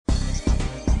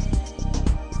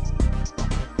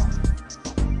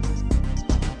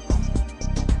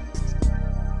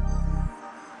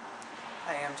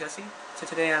Tracy. So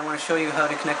today I want to show you how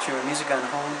to connect your music on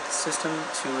hold system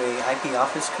to a IP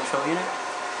office control unit.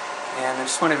 And I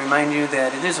just want to remind you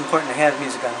that it is important to have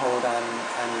music on hold on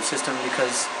your system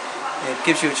because it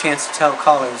gives you a chance to tell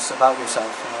callers about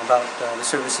yourself, about the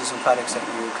services and products that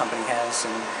your company has,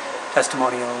 and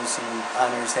testimonials and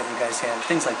honors that you guys have,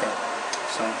 things like that.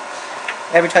 So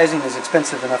advertising is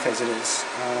expensive enough as it is.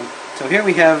 So here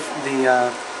we have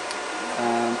the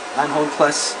On Hold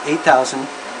Plus 8000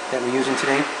 that we're using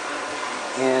today,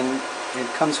 and it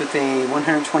comes with a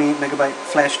 128 megabyte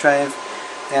flash drive.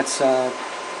 That's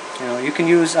you can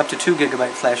use up to 2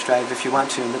 gigabyte flash drive if you want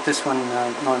to, but this one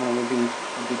normally would be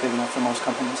big enough for most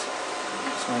companies.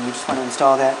 So you just want to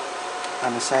install that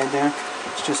on the side there.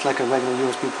 It's just like a regular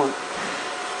USB port.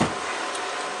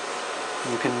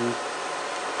 You can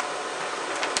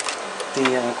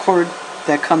the cord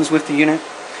that comes with the unit.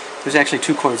 There's actually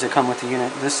 2 cords that come with the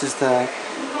unit. This is the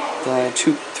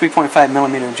 3.5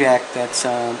 millimeter jack that's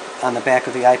on the back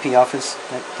of the IP office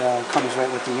that comes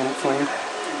right with the unit for you.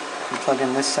 You plug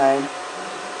in this side,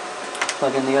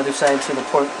 plug in the other side to the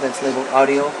port that's labeled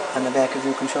audio on the back of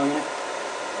your control unit,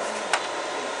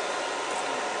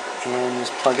 and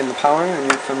just plug in the power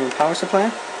from your power supply.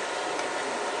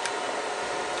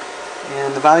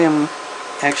 And the volume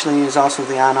actually is also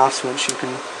the on-off switch. You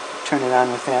can turn it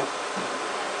on with that.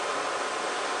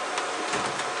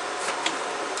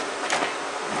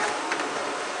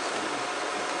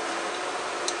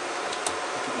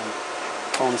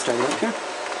 Phone started up here.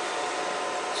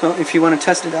 So if you want to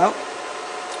test it out,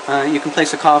 you can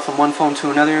place a call from one phone to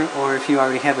another, or if you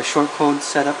already have a short code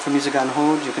set up for music on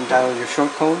hold, you can dial your short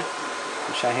code,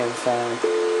 which I have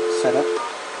set up.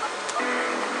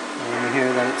 And you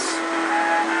hear that it's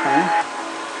playing.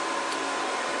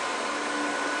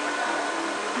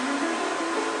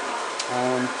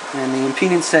 And the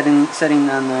impedance setting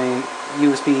on the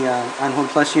USB On Hold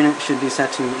Plus unit should be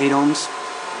set to 8 ohms.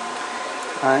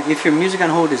 If your music on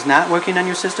hold is not working on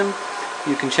your system,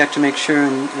 you can check to make sure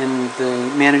in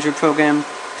the manager program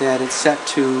that it's set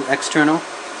to external.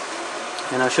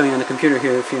 And I'll show you on the computer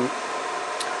here if you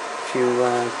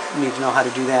need to know how to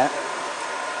do that.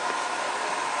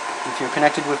 If you're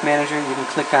connected with manager, you can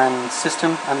click on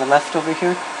system on the left over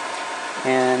here,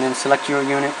 and then select your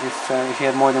unit if you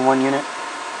have more than one unit.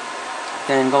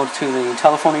 Then go to the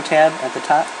telephoning tab at the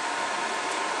top,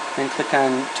 then click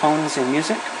on tones and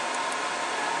music.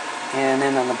 And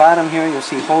then on the bottom here you'll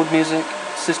see hold music,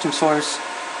 system source.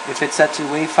 If it's set to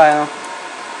WAV file,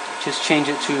 just change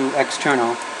it to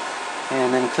external,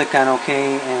 and then click on OK,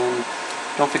 and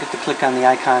don't forget to click on the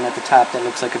icon at the top that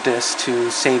looks like a disc to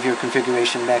save your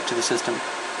configuration back to the system.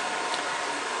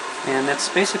 And that's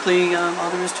basically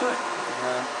all there is to it.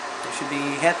 You should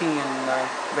be happy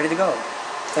and ready to go.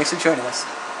 Thanks for joining us.